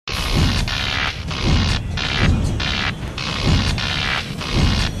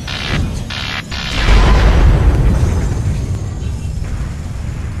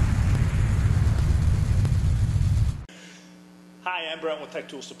Brent with Tech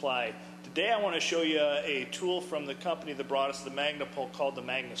Tool Supply. Today I want to show you a tool from the company that brought us the Magnespot called the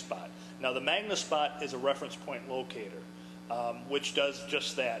Magnespot. Now the Magnespot is a reference point locator, which does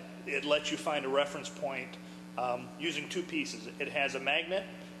just that. It lets you find a reference point using two pieces. It has a magnet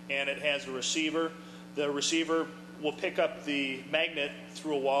and it has a receiver. The receiver will pick up the magnet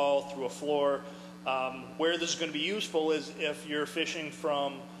through a wall, through a floor. Where this is going to be useful is if you're fishing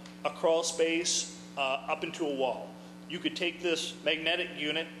from a crawl space up into a wall. You could take this magnetic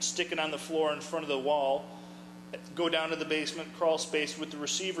unit, stick it on the floor in front of the wall, go down to the basement crawl space with the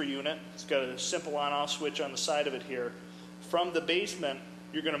receiver unit. It's got a simple on-off switch on the side of it here. From the basement,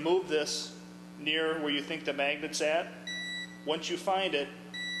 you're going to move this near where you think the magnet's at. Once you find it,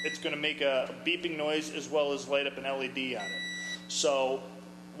 it's going to make a beeping noise as well as light up an LED on it. So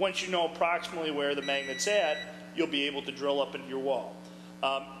once you know approximately where the magnet's at, you'll be able to drill up into your wall.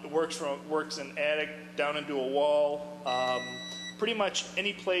 It works in attic, down into a wall, pretty much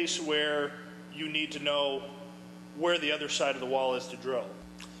any place where you need to know where the other side of the wall is to drill.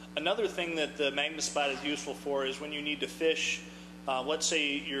 Another thing that the Magnespot is useful for is when you need to fish. Let's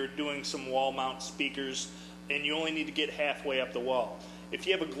say you're doing some wall mount speakers and you only need to get halfway up the wall. If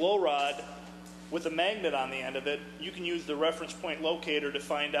you have a glow rod with a magnet on the end of it, you can use the reference point locator to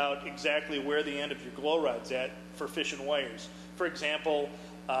find out exactly where the end of your glow rod's at for fishing wires. For example,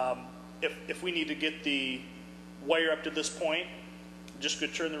 if we need to get the wire up to this point, just go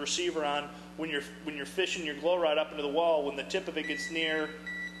turn the receiver on. When you're fishing your glow rod up into the wall, when the tip of it gets near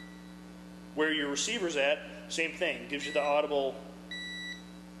where your receiver's at, same thing, gives you the audible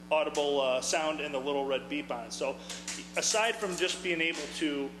sound and the little red beep on it. So aside from just being able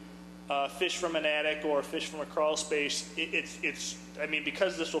to fish from an attic or fish from a crawl space, I mean,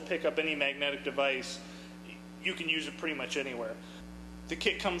 because this will pick up any magnetic device, you can use it pretty much anywhere. The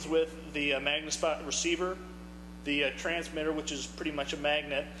kit comes with the Magnespot receiver, the transmitter, which is pretty much a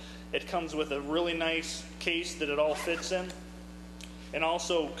magnet. It comes with a really nice case that it all fits in, and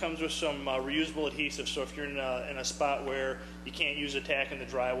also comes with some reusable adhesive. So if you're in a spot where you can't use a tack in the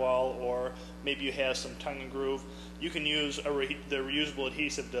drywall, or maybe you have some tongue and groove, you can use the reusable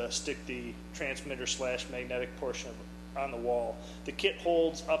adhesive to stick the transmitter / magnetic portion on the wall. The kit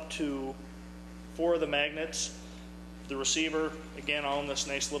holds up to 4 of the magnets. The receiver, again, all in this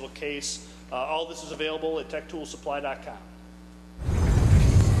nice little case. All this is available at techtoolsupply.com.